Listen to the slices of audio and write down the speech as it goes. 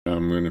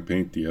I'm going to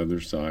paint the other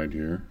side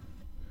here.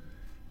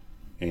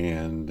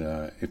 And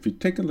if you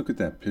take a look at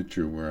that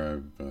picture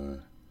where I've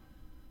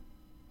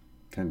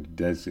kind of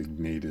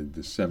designated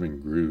the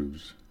 7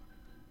 grooves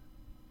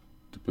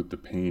to put the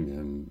paint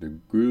in, the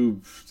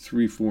groove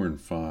 3, 4, and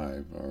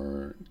 5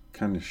 are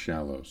kind of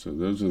shallow. So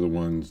those are the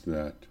ones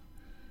that,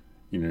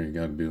 you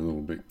got to be a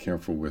little bit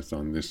careful with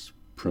on this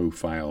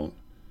profile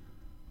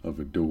of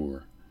a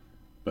door.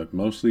 But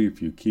mostly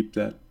if you keep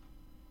that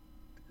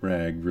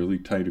rag really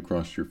tight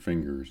across your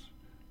fingers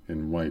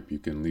and wipe, you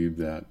can leave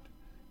that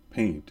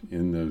paint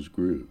in those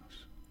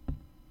grooves.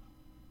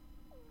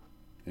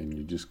 And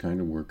you just kind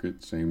of work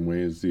it same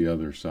way as the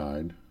other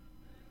side.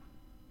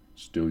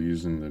 Still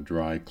using the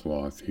dry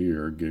cloth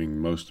here, getting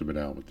most of it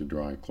out with the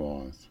dry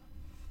cloth.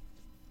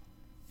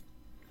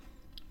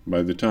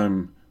 By the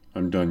time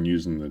I'm done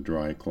using the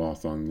dry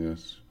cloth on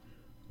this,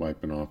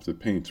 wiping off, the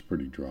paint's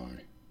pretty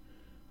dry.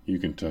 You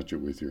can touch it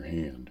with your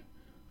hand.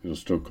 It'll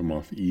still come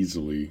off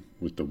easily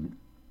with the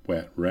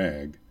wet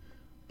rag,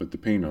 but the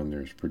paint on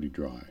there is pretty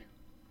dry.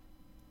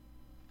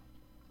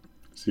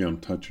 See, I'm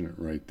touching it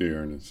right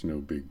there and it's no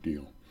big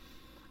deal.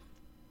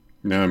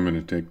 Now I'm going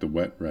to take the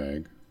wet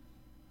rag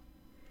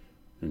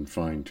and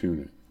fine tune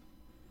it.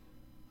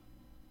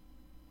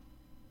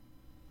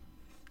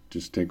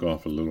 Just take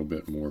off a little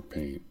bit more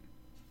paint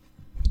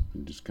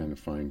and just kind of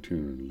fine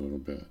tune it a little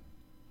bit.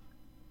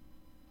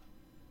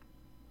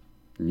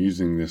 And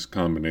using this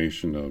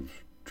combination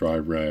of dry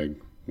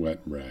rag, wet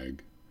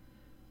rag,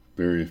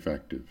 very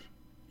effective.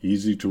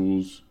 Easy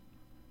tools,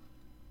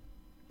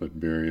 but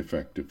very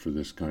effective for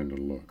this kind of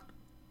look.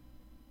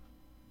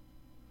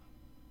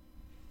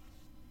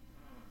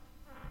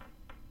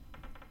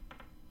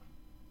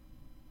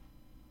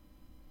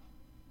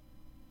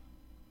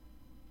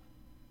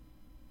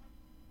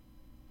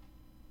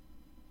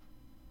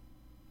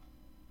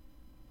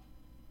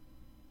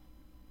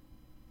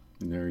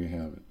 And there you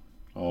have it,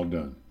 all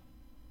done.